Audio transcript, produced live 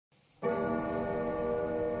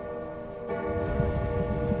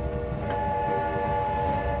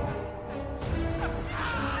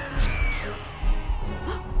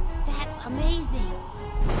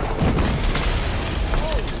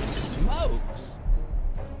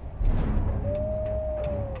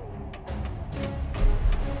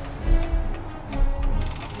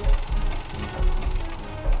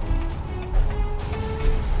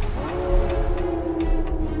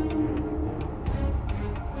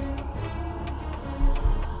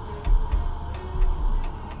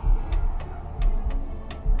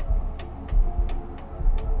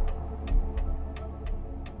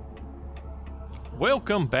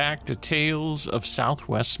Welcome back to Tales of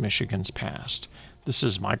Southwest Michigan's Past. This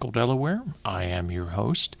is Michael Delaware. I am your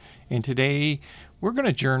host, and today we're going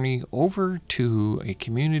to journey over to a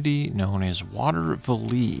community known as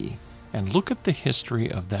Watervliet and look at the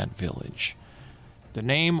history of that village. The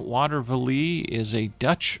name Watervliet is a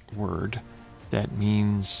Dutch word that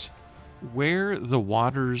means where the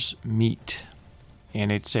waters meet.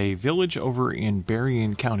 And it's a village over in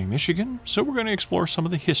Berrien County, Michigan, so we're going to explore some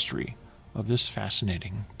of the history of this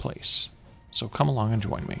fascinating place. So come along and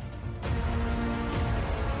join me.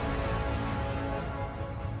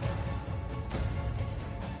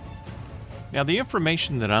 Now, the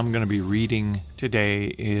information that I'm going to be reading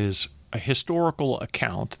today is a historical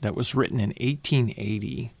account that was written in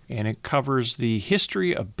 1880, and it covers the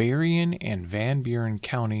history of Berrien and Van Buren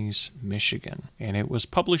counties, Michigan. And it was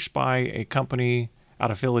published by a company out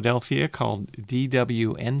of Philadelphia called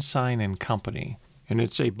D.W. Ensign and Company. And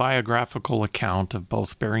it's a biographical account of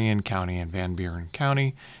both Berrien County and Van Buren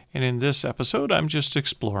County. And in this episode, I'm just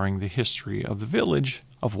exploring the history of the village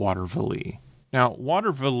of Watervliet. Now,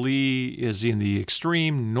 Watervliet is in the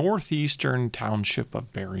extreme northeastern township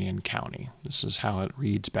of Berrien County. This is how it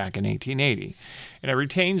reads back in 1880. And it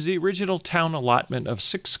retains the original town allotment of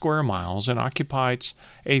 6 square miles and occupies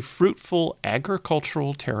a fruitful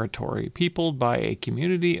agricultural territory peopled by a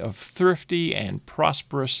community of thrifty and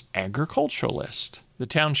prosperous agriculturalists. The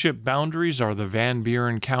township boundaries are the Van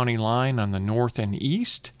Buren County line on the north and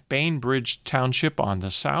east, Bainbridge Township on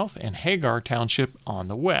the south, and Hagar Township on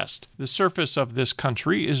the west. The surface of this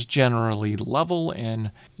country is generally level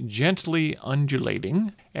and gently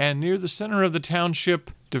undulating, and near the center of the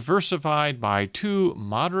township, diversified by 2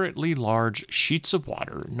 moderately large sheets of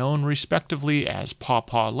water, known respectively as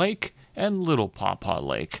Pawpaw Lake and Little Pawpaw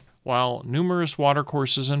Lake, while numerous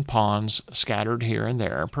watercourses and ponds scattered here and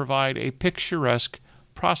there provide a picturesque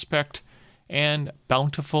prospect and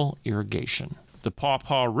bountiful irrigation. The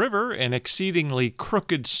Pawpaw River, an exceedingly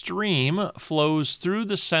crooked stream, flows through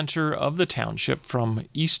the center of the township from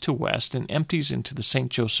east to west and empties into the St.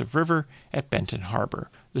 Joseph River at Benton Harbor.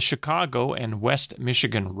 The Chicago and West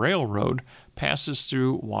Michigan Railroad passes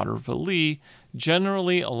through Watervliet,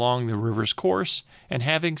 generally along the river's course and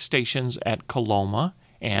having stations at Coloma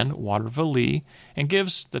and Watervliet, and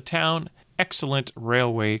gives the town excellent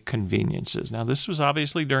railway conveniences. Now, this was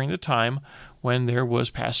obviously during the time when there was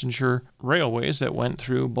passenger railways that went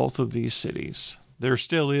through both of these cities. There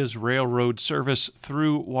still is railroad service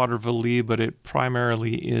through Watervliet, but it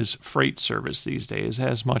primarily is freight service these days,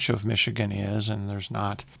 as much of Michigan is, and there's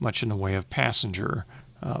not much in the way of passenger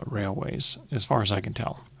railways, as far as I can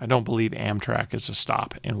tell. I don't believe Amtrak is a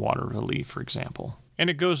stop in Watervliet, for example. And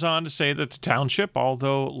it goes on to say that the township,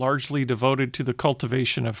 although largely devoted to the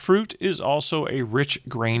cultivation of fruit, is also a rich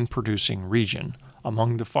grain-producing region.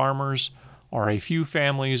 Among the farmers are a few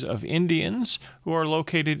families of Indians who are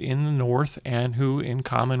located in the north and who, in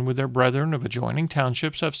common with their brethren of adjoining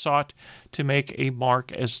townships, have sought to make a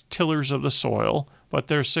mark as tillers of the soil, but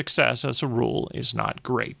their success, as a rule, is not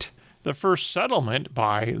great. The first settlement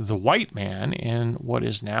by the white man in what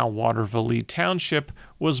is now Watervliet Township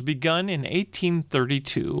was begun in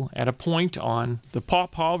 1832 at a point on the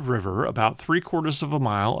Pawpaw River about 3/4 of a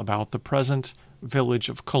mile about the present village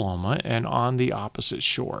of Coloma and on the opposite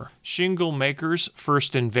shore. Shingle makers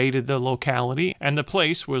first invaded the locality, and the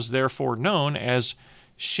place was therefore known as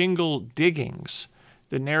Shingle Diggings.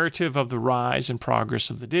 The narrative of the rise and progress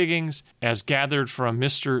of the diggings, as gathered from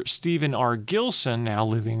Mr. Stephen R. Gilson, now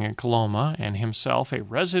living in Coloma, and himself a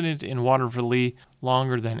resident in Watervliet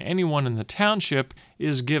longer than anyone in the township,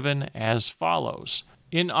 is given as follows.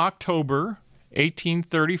 In October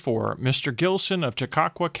 1834, Mr. Gilson of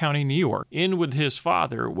Chautauqua County, New York, in with his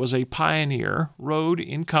father, was a pioneer, rode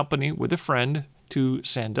in company with a friend to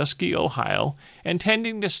Sandusky, Ohio,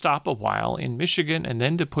 intending to stop a while in Michigan and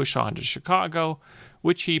then to push on to Chicago,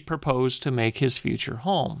 which he proposed to make his future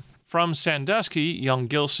home. From Sandusky, young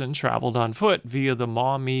Gilson traveled on foot via the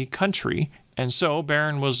Maumee country, and so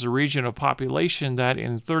barren was the region of population that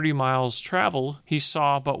in 30 miles travel he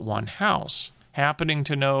saw but one house. Happening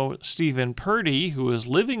to know Stephen Purdy, who was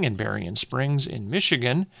living in Berrien Springs in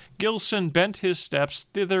Michigan, Gilson bent his steps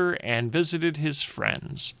thither and visited his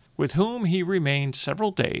friends, with whom he remained several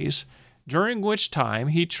days, during which time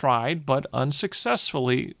he tried but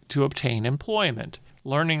unsuccessfully to obtain employment.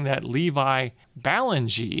 Learning that Levi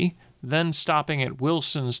Ballingy, then stopping at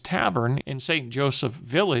Wilson's Tavern in St. Joseph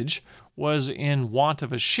Village, was in want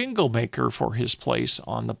of a shingle maker for his place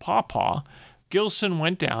on the Pawpaw, Gilson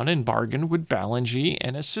went down and bargained with Ballingy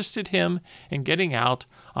and assisted him in getting out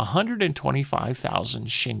 125,000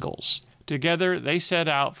 shingles. Together, they set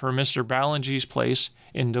out for Mr. Ballengie's place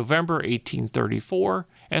in November 1834,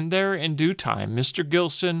 and there, in due time, Mr.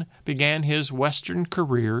 Gilson began his western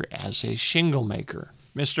career as a shingle maker.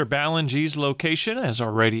 Mr. Ballengie's location, as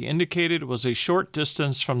already indicated, was a short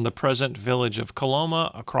distance from the present village of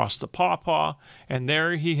Coloma across the Pawpaw, and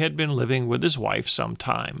there he had been living with his wife some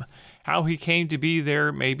time. How he came to be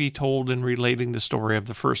there may be told in relating the story of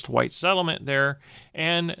the first white settlement there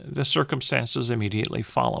and the circumstances immediately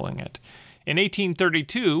following it. In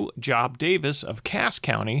 1832, Job Davis of Cass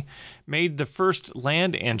County made the first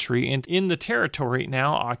land entry in the territory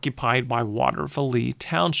now occupied by Watervliet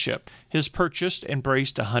Township. His purchase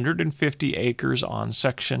embraced 150 acres on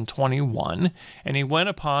Section 21, and he went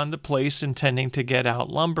upon the place intending to get out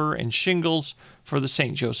lumber and shingles for the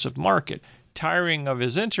St. Joseph market. Tiring of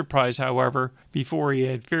his enterprise, however, before he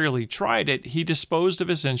had fairly tried it, he disposed of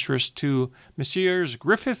his interest to Messrs.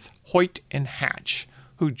 Griffith, Hoyt, and Hatch,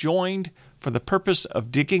 who joined for the purpose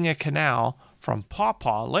of digging a canal from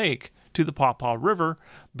Pawpaw Lake to the Pawpaw River,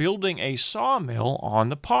 building a sawmill on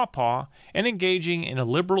the Pawpaw, and engaging in a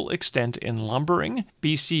liberal extent in lumbering,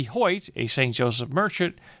 B.C. Hoyt, a St. Joseph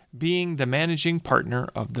merchant, being the managing partner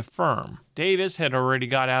of the firm. Davis had already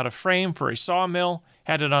got out a frame for a sawmill,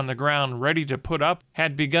 had it on the ground ready to put up,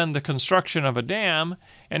 had begun the construction of a dam,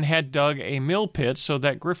 and had dug a mill pit, so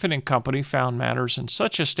that Griffin and Company found matters in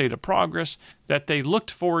such a state of progress that they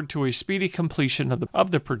looked forward to a speedy completion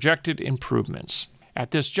of the projected improvements.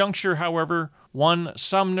 At this juncture, however, one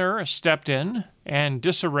Sumner stepped in and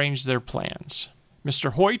disarranged their plans.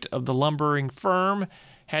 Mr. Hoyt of the lumbering firm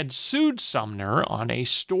had sued Sumner on a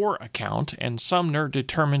store account, and Sumner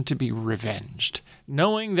determined to be revenged.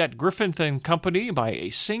 Knowing that Griffith and Company, by a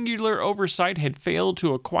singular oversight, had failed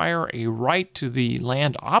to acquire a right to the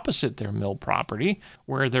land opposite their mill property,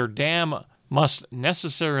 where their dam must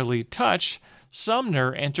necessarily touch,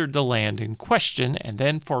 Sumner entered the land in question and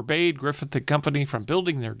then forbade Griffith and Company from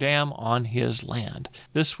building their dam on his land.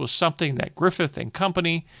 This was something that Griffith and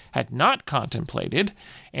Company had not contemplated,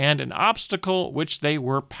 and an obstacle which they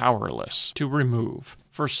were powerless to remove.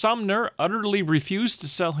 For Sumner utterly refused to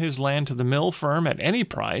sell his land to the mill firm at any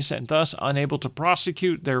price, and thus unable to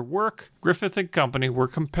prosecute their work, Griffith and Company were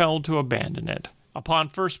compelled to abandon it. Upon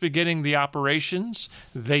first beginning the operations,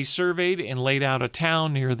 they surveyed and laid out a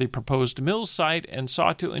town near the proposed mill site and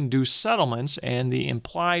sought to induce settlements, and the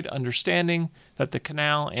implied understanding that the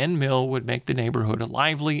canal and mill would make the neighborhood a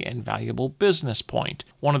lively and valuable business point.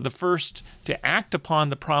 One of the first to act upon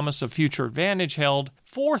the promise of future advantage held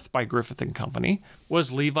forth by Griffith and Company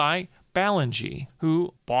was Levi Ballengie,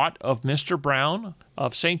 who bought of Mr. Brown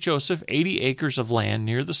of St. Joseph 80 acres of land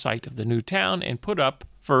near the site of the new town and put up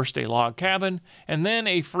first a log cabin, and then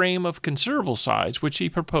a frame of considerable size, which he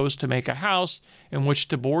proposed to make a house in which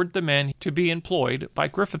to board the men to be employed by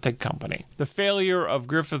Griffith and Company. The failure of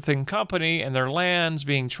Griffith and Company and their lands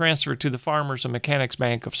being transferred to the Farmers and Mechanics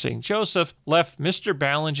Bank of St. Joseph left Mr.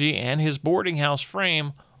 Ballengie and his boarding house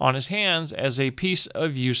frame on his hands as a piece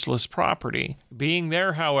of useless property. Being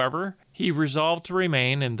there, however, he resolved to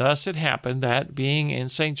remain, and thus it happened that, being in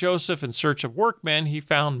St. Joseph in search of workmen, he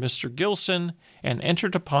found Mr. Gilson and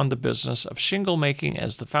entered upon the business of shingle making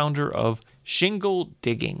as the founder of Shingle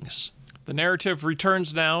Diggings. The narrative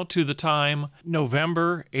returns now to the time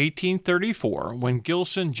November 1834, when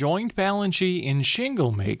Gilson joined Ballengie in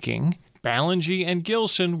shingle making. Ballengie and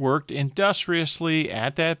Gilson worked industriously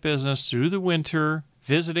at that business through the winter,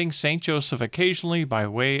 visiting St. Joseph occasionally by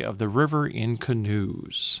way of the river in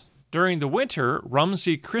canoes. During the winter,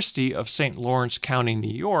 Rumsey Christie of St. Lawrence County, New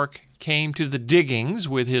York, came to the diggings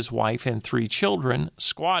with his wife and 3 children,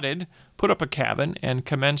 squatted, put up a cabin, and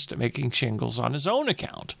commenced making shingles on his own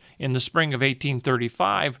account. In the spring of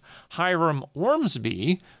 1835, Hiram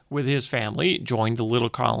Ormsby, with his family, joined the little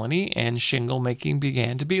colony, and shingle making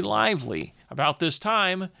began to be lively. About this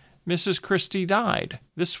time, Mrs. Christie died.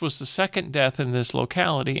 This was the second death in this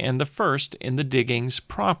locality and the first in the diggings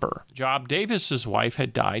proper. Job Davis's wife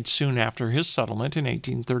had died soon after his settlement in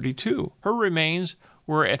 1832. Her remains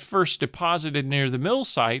were at first deposited near the mill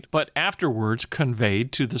site, but afterwards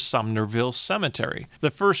conveyed to the Sumnerville Cemetery.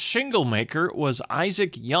 The first shingle maker was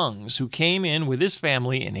Isaac Youngs, who came in with his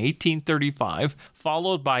family in 1835,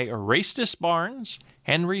 followed by Erastus Barnes,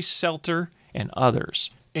 Henry Selter, and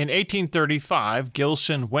others. In 1835,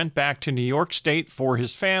 Gilson went back to New York State for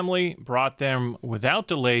his family, brought them without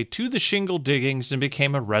delay to the shingle diggings, and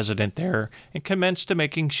became a resident there, and commenced to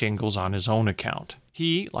making shingles on his own account.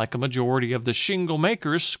 He, like a majority of the shingle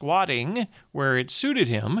makers, squatting where it suited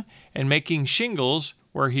him, and making shingles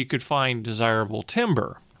where he could find desirable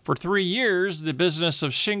timber. For 3 years, the business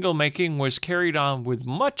of shingle making was carried on with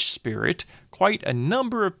much spirit. Quite a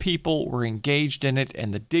number of people were engaged in it,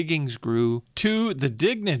 and the diggings grew to the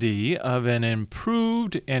dignity of an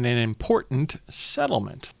improved and an important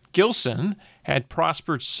settlement. Gilson had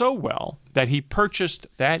prospered so well that he purchased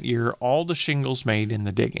that year all the shingles made in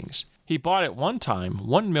the diggings. He bought at one time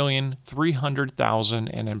 1,300,000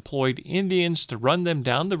 and employed Indians to run them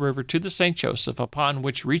down the river to the St. Joseph, upon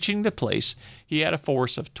which, reaching the place, he had a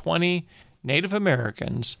force of 20 Native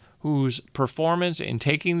Americans whose performance in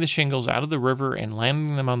taking the shingles out of the river and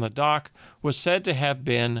landing them on the dock was said to have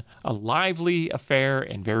been a lively affair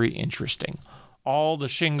and very interesting. All the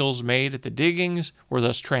shingles made at the diggings were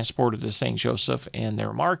thus transported to St. Joseph and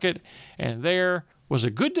their market, and there was a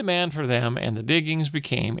good demand for them, and the diggings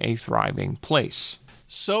became a thriving place.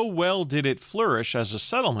 So well did it flourish as a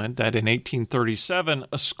settlement that in 1837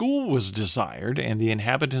 a school was desired, and the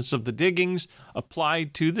inhabitants of the diggings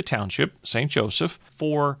applied to the township, St. Joseph,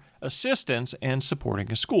 for assistance in supporting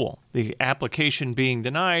a school. The application being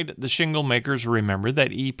denied, the shingle makers remembered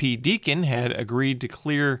that E.P. Deacon had agreed to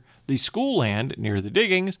clear the school land near the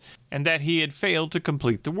diggings, and that he had failed to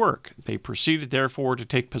complete the work. They proceeded, therefore, to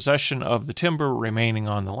take possession of the timber remaining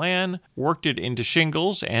on the land, worked it into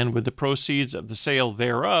shingles, and with the proceeds of the sale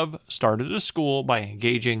thereof, started a school by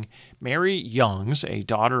engaging Mary Youngs, a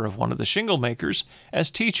daughter of one of the shingle makers, as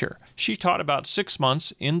teacher. She taught about 6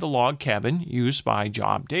 months in the log cabin used by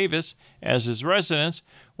Job Davis as his residence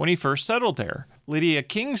when he first settled there. Lydia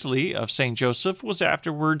Kingsley of St. Joseph was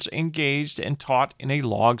afterwards engaged and taught in a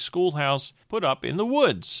log schoolhouse put up in the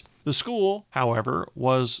woods. The school, however,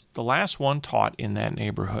 was the last one taught in that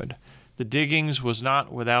neighborhood. The diggings was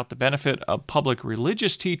not without the benefit of public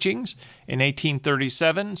religious teachings. In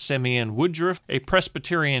 1837, Simeon Woodruff, a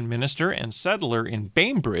Presbyterian minister and settler in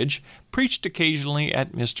Bainbridge, preached occasionally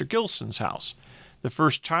at Mr. Gilson's house. The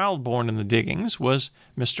first child born in the diggings was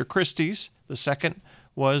Mr. Christie's, the second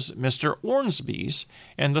was Mr. Ormsby's,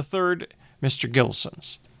 and the third, Mr.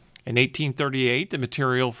 Gilson's. In 1838, the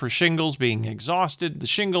material for shingles being exhausted, the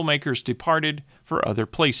shingle makers departed for other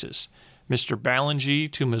places. Mr.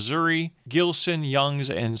 Ballingy to Missouri, Gilson, Youngs,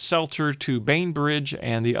 and Selter to Bainbridge,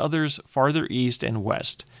 and the others farther east and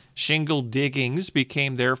west. Shingle diggings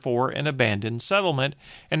became therefore an abandoned settlement,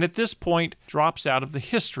 and at this point drops out of the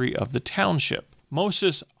history of the township.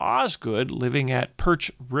 Moses Osgood, living at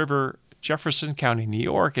Perch River, Jefferson County, New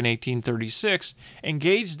York, in 1836,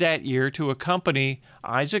 engaged that year to accompany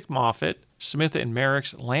Isaac Moffett, Smith and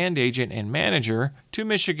Merrick's land agent and manager, to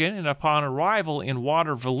Michigan, and upon arrival in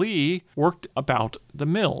Watervliet, worked about the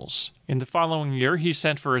mills. In the following year, he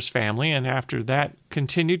sent for his family, and after that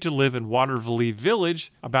continued to live in Watervliet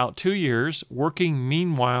Village about 2 years, working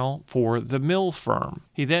meanwhile for the mill firm.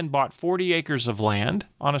 He then bought 40 acres of land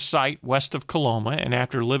on a site west of Coloma, and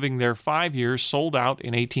after living there 5 years, sold out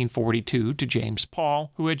in 1842 to James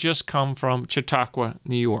Paul, who had just come from Chautauqua,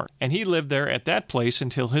 New York. And he lived there at that place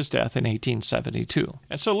until his death in 1872.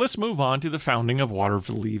 And so let's move on to the founding of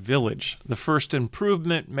Watervliet Village. The first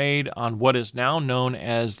improvement made on what is now known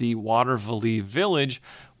as the Watervliet Village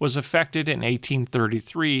was effected in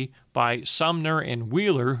 1833 by Sumner and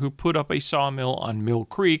Wheeler, who put up a sawmill on Mill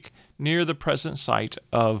Creek near the present site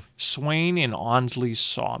of Swain and Onsley's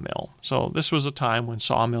sawmill. So this was a time when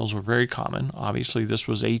sawmills were very common. Obviously, this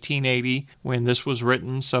was 1880 when this was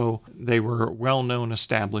written, so they were well-known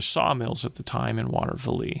established sawmills at the time in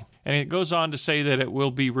Watervliet. And it goes on to say that it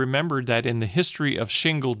will be remembered that in the history of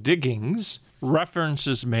shingle diggings, reference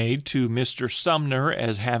is made to Mr. Sumner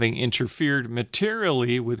as having interfered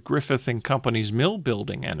materially with Griffith and Company's mill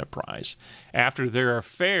building enterprise. After their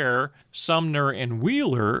affair, Sumner and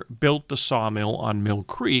Wheeler built the sawmill on Mill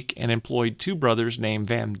Creek and employed 2 brothers named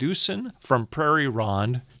Van Dusen from Prairie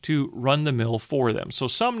Ronde to run the mill for them. So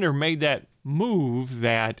Sumner made that move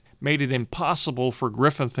that made it impossible for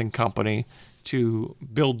Griffith and Company to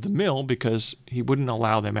build the mill because he wouldn't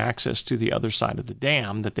allow them access to the other side of the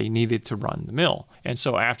dam that they needed to run the mill. And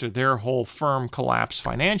so after their whole firm collapsed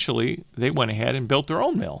financially, they went ahead and built their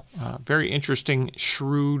own mill. Very interesting,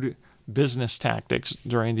 shrewd business tactics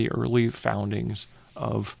during the early foundings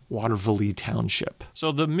of Watervliet Township.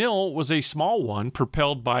 So the mill was a small one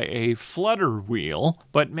propelled by a flutter wheel,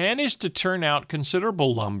 but managed to turn out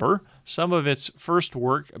considerable lumber, some of its first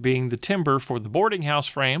work being the timber for the boarding house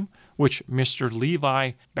frame, which Mr.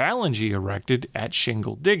 Levi Ballingy erected at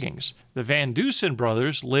Shingle Diggings. The Van Dusen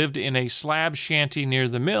brothers lived in a slab shanty near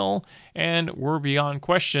the mill and were beyond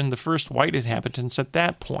question the first white inhabitants at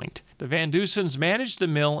that point. The Van Dusens managed the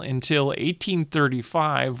mill until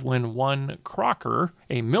 1835 when one Crocker,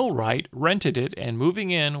 a millwright, rented it and moving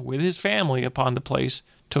in with his family upon the place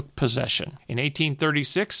took possession. In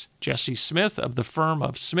 1836, Jesse Smith of the firm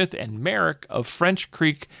of Smith and Merrick of French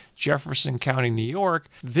Creek, Jefferson County, New York,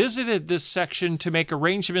 visited this section to make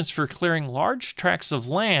arrangements for clearing large tracts of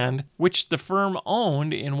land which the firm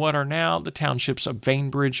owned in what are now the townships of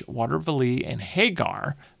Bainbridge, Watervliet, and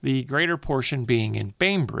Hagar, the greater portion being in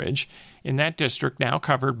Bainbridge, in that district now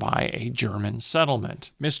covered by a German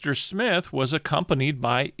settlement. Mr. Smith was accompanied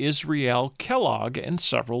by Israel Kellogg and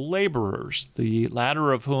several laborers, the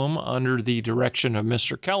latter of whom, under the direction of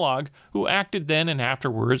Mr. Kellogg, who acted then and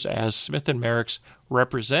afterwards as Smith and Merrick's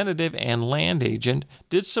representative and land agent,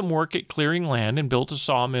 did some work at clearing land and built a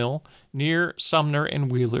sawmill near Sumner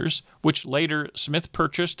and Wheeler's, which later Smith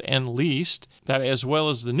purchased and leased, that as well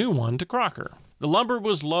as the new one to Crocker. The lumber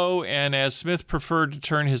was low, and as Smith preferred to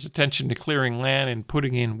turn his attention to clearing land and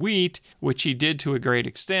putting in wheat, which he did to a great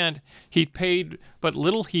extent, he paid but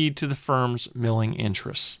little heed to the firm's milling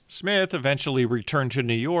interests. Smith eventually returned to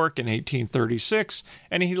New York in 1836,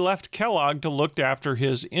 and he left Kellogg to look after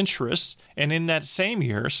his interests, and in that same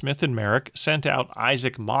year, Smith and Merrick sent out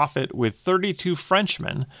Isaac Moffett with 32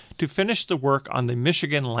 Frenchmen to finish the work on the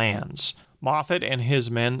Michigan lands. Moffett and his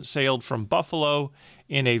men sailed from Buffalo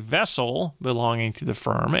in a vessel belonging to the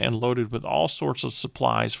firm and loaded with all sorts of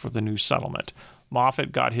supplies for the new settlement.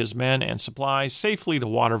 Moffett got his men and supplies safely to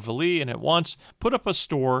Watervliet and at once put up a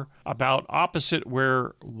store about opposite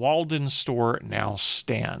where Walden's store now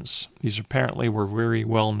stands. These apparently were very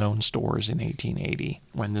well-known stores in 1880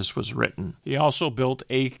 when this was written. He also built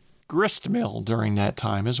a grist mill during that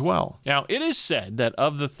time as well. Now, it is said that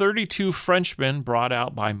of the 32 Frenchmen brought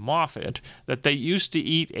out by Moffett, that they used to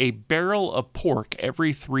eat a barrel of pork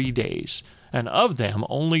every 3 days, and of them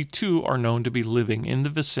only 2 are known to be living in the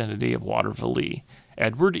vicinity of Watervliet.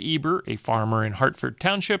 Edward Eber, a farmer in Hartford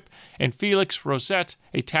Township, and Felix Rosette,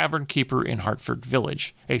 a tavern keeper in Hartford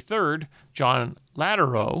Village. A third, John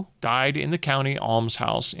Latterow, died in the county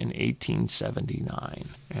almshouse in 1879.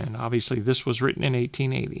 And obviously this was written in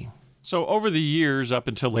 1880. So over the years, up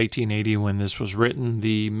until 1880 when this was written,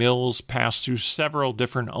 the mills passed through several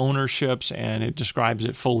different ownerships, and it describes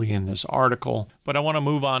it fully in this article. But I want to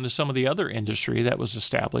move on to some of the other industry that was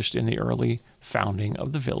established in the early founding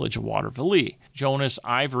of the village of Watervliet. Jonas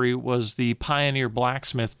Ivory was the pioneer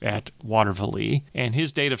blacksmith at Watervliet, and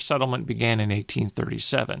his date of settlement began in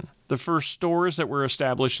 1837. The first stores that were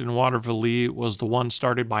established in Watervliet was the one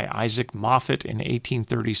started by Isaac Moffett in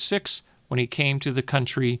 1836, when he came to the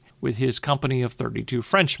country with his company of 32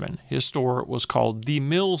 Frenchmen. His store was called the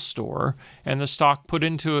Mill Store, and the stock put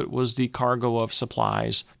into it was the cargo of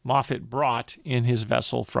supplies Moffett brought in his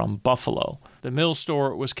vessel from Buffalo. The Mill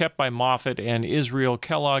Store was kept by Moffett and Israel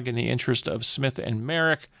Kellogg in the interest of Smith and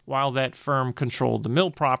Merrick, while that firm controlled the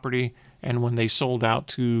mill property, and when they sold out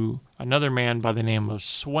to another man by the name of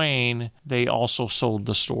Swain, they also sold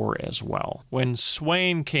the store as well. When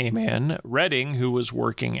Swain came in, Redding, who was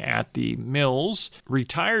working at the mills,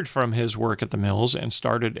 retired from his work at the mills and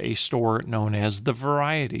started a store known as the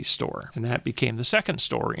Variety Store, and that became the second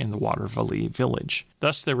store in the Watervliet village.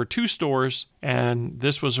 Thus, there were 2 stores, and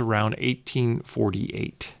this was around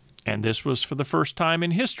 1848. And this was for the first time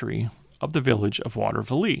in history of the village of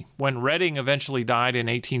Watervliet. When Redding eventually died in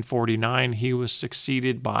 1849, he was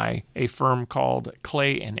succeeded by a firm called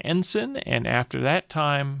Clay and Ensign, and after that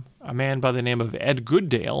time, a man by the name of Ed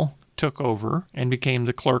Goodale took over and became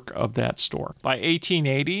the clerk of that store. By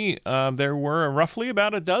 1880, there were roughly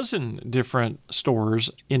about a dozen different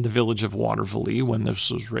stores in the village of Watervliet when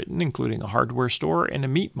this was written, including a hardware store and a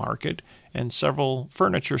meat market, and several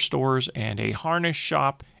furniture stores and a harness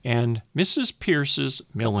shop and Mrs. Pierce's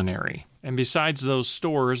millinery. And besides those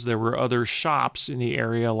stores, there were other shops in the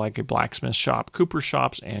area like a blacksmith shop, cooper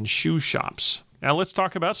shops, and shoe shops. Now let's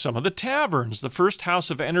talk about some of the taverns. The first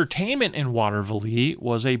house of entertainment in Watervliet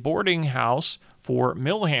was a boarding house for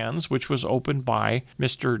mill hands, which was opened by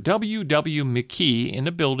Mr. W. W. McKee in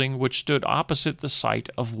a building which stood opposite the site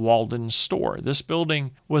of Walden's store. This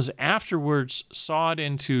building was afterwards sawed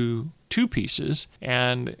into 2 pieces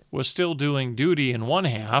and was still doing duty in one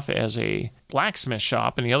half as a blacksmith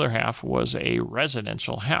shop, and the other half was a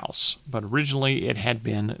residential house. But originally it had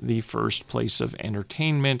been the first place of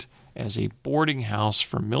entertainment as a boarding house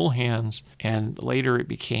for mill hands, and later it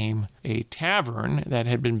became a tavern that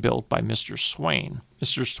had been built by Mr. Swain.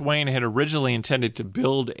 Mr. Swain had originally intended to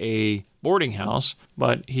build a boarding house,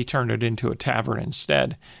 but he turned it into a tavern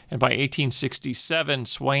instead. And by 1867,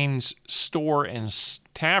 Swain's store and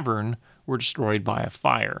tavern were destroyed by a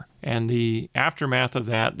fire. And the aftermath of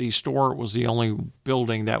that, the store was the only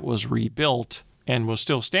building that was rebuilt and was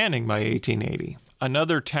still standing by 1880.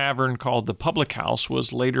 Another tavern called the Public House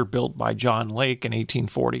was later built by John Lake in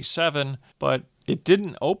 1847, but It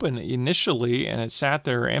didn't open initially, and it sat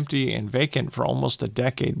there empty and vacant for almost a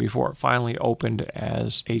decade before it finally opened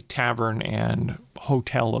as a tavern and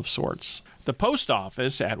hotel of sorts. The post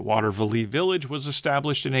office at Watervliet Village was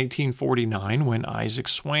established in 1849 when Isaac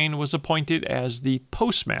Swain was appointed as the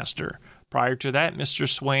postmaster. Prior to that, Mr.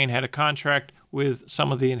 Swain had a contract with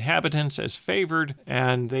some of the inhabitants as favored,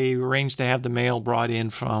 and they arranged to have the mail brought in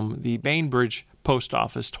from the Bainbridge post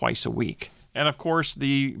office twice a week. And of course,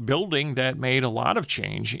 the building that made a lot of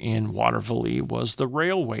change in Watervliet was the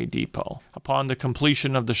railway depot. Upon the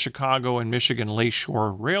completion of the Chicago and Michigan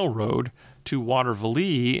Lakeshore Railroad to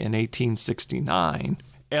Watervliet in 1869,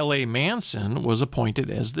 L.A. Manson was appointed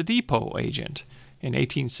as the depot agent. In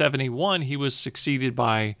 1871, he was succeeded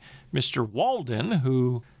by Mr. Walden,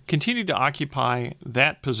 who continued to occupy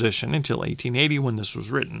that position until 1880 when this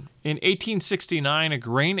was written. In 1869, a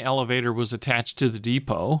grain elevator was attached to the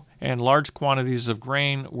depot, and large quantities of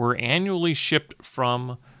grain were annually shipped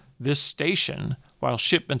from this station, while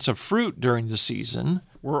shipments of fruit during the season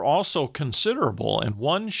were also considerable, and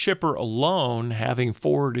one shipper alone having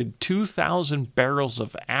forwarded 2,000 barrels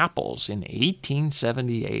of apples in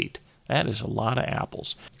 1878. That is a lot of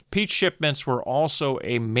apples. Peach shipments were also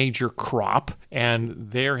a major crop, and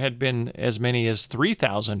there had been as many as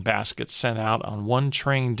 3,000 baskets sent out on one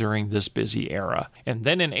train during this busy era. And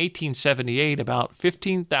then in 1878, about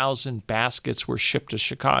 15,000 baskets were shipped to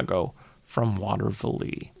Chicago from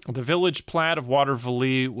Watervliet. The village plat of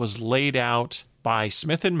Watervliet was laid out by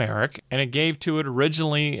Smith and Merrick, and it gave to it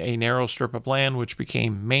originally a narrow strip of land which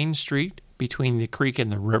became Main Street between the creek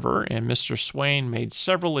and the river, and Mr. Swain made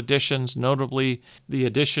several additions, notably the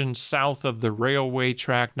addition south of the railway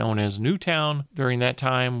track known as Newtown during that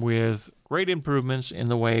time, with great improvements in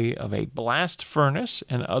the way of a blast furnace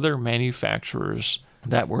and other manufacturers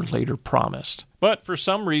that were later promised. But for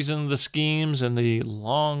some reason, the schemes and the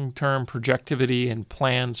long-term projectivity and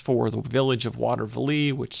plans for the village of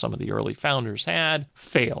Watervliet, which some of the early founders had,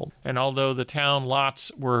 failed. And although the town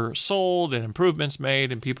lots were sold and improvements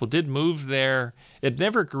made and people did move there, it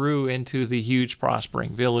never grew into the huge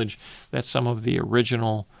prospering village that some of the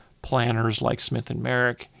original planners like Smith and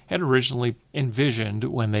Merrick had originally envisioned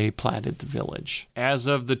when they platted the village. As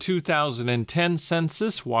of the 2010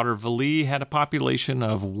 census, Watervliet had a population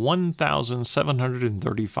of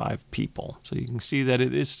 1,735 people. So you can see that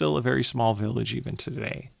it is still a very small village even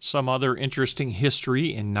today. Some other interesting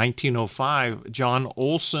history: in 1905, John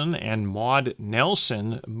Olson and Maud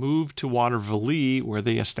Nelson moved to Watervliet, where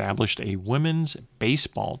they established a women's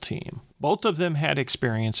baseball team. Both of them had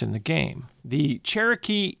experience in the game. The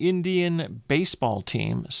Cherokee Indian baseball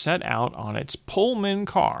team set out on its Pullman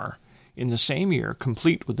car in the same year,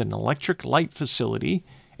 complete with an electric light facility,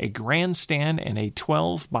 a grandstand, and a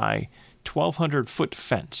 12 by 1,200-foot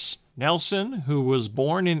fence. Nelson, who was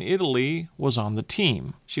born in Italy, was on the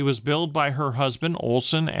team. She was billed by her husband,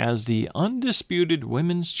 Olson, as the undisputed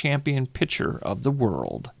women's champion pitcher of the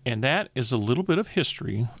world. And that is a little bit of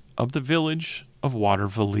history of the village of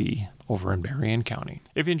Watervliet over in Berrien County.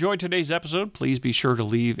 If you enjoyed today's episode, please be sure to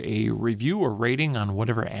leave a review or rating on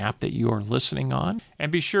whatever app that you are listening on.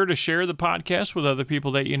 And be sure to share the podcast with other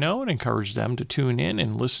people that you know and encourage them to tune in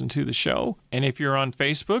and listen to the show. And if you're on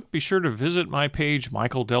Facebook, be sure to visit my page,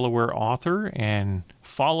 Michael Delaware Author, and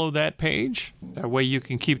follow that page. That way you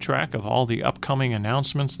can keep track of all the upcoming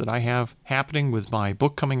announcements that I have happening with my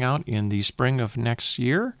book coming out in the spring of next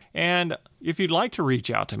year. And if you'd like to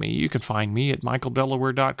reach out to me, you can find me at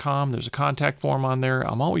michaeldelaware.com. There's a contact form on there.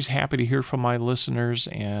 I'm always happy to hear from my listeners,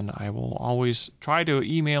 and I will always try to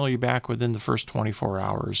email you back within the first 24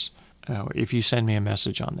 hours if you send me a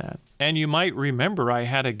message on that. And you might remember I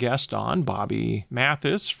had a guest on, Bobby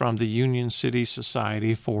Mathis from the Union City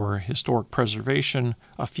Society for Historic Preservation,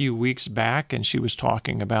 a few weeks back, and she was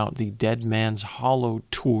talking about the Dead Man's Hollow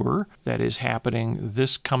tour that is happening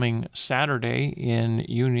this coming Saturday in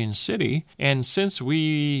Union City. And since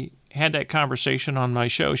we had that conversation on my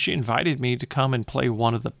show, she invited me to come and play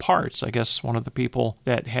one of the parts. I guess one of the people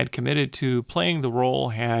that had committed to playing the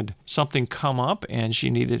role had something come up and she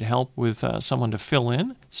needed help with someone to fill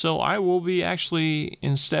in. So I will be actually,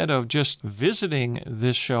 instead of just visiting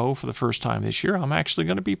this show for the first time this year, I'm actually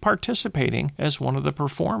going to be participating as one of the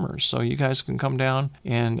performers. So you guys can come down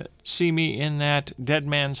and see me in that Dead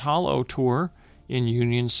Man's Hollow tour in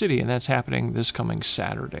Union City, and that's happening this coming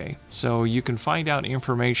Saturday. So you can find out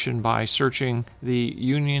information by searching the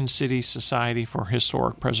Union City Society for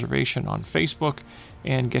Historic Preservation on Facebook,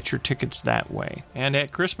 and get your tickets that way. And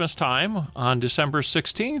at Christmas time, on December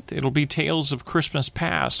 16th, it'll be Tales of Christmas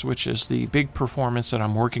Past, which is the big performance that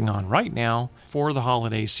I'm working on right now for the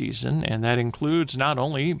holiday season, and that includes not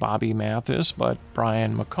only Bobby Mathis, but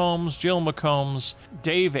Brian McCombs, Jill McCombs,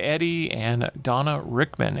 Dave Eddy, and Donna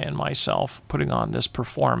Rickman and myself putting on this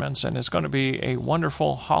performance, and it's going to be a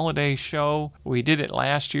wonderful holiday show. We did it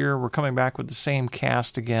last year. We're coming back with the same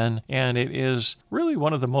cast again, and it is really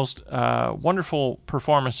one of the most wonderful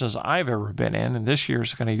performances I've ever been in, and this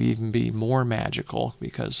year's going to even be more magical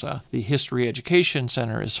because the History Education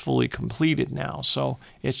Center is fully completed now, so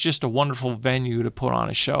it's just a wonderful venue to put on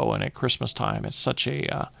a show, and at Christmas time, it's such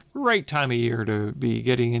a great time of year to be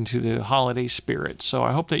getting into the holiday spirit. So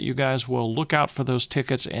I hope that you guys will look out for those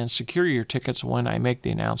tickets and secure your tickets when I make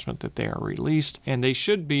the announcement that they are released. And they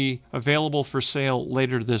should be available for sale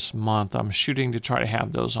later this month. I'm shooting to try to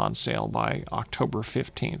have those on sale by October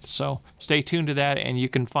 15th. So stay tuned to that, and you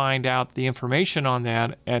can find out the information on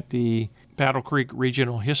that at the Battle Creek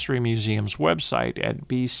Regional History Museum's website at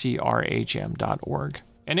bcrhm.org.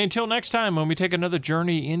 And until next time, when we take another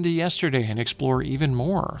journey into yesterday and explore even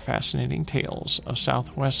more fascinating tales of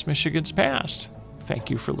Southwest Michigan's past, thank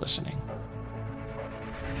you for listening.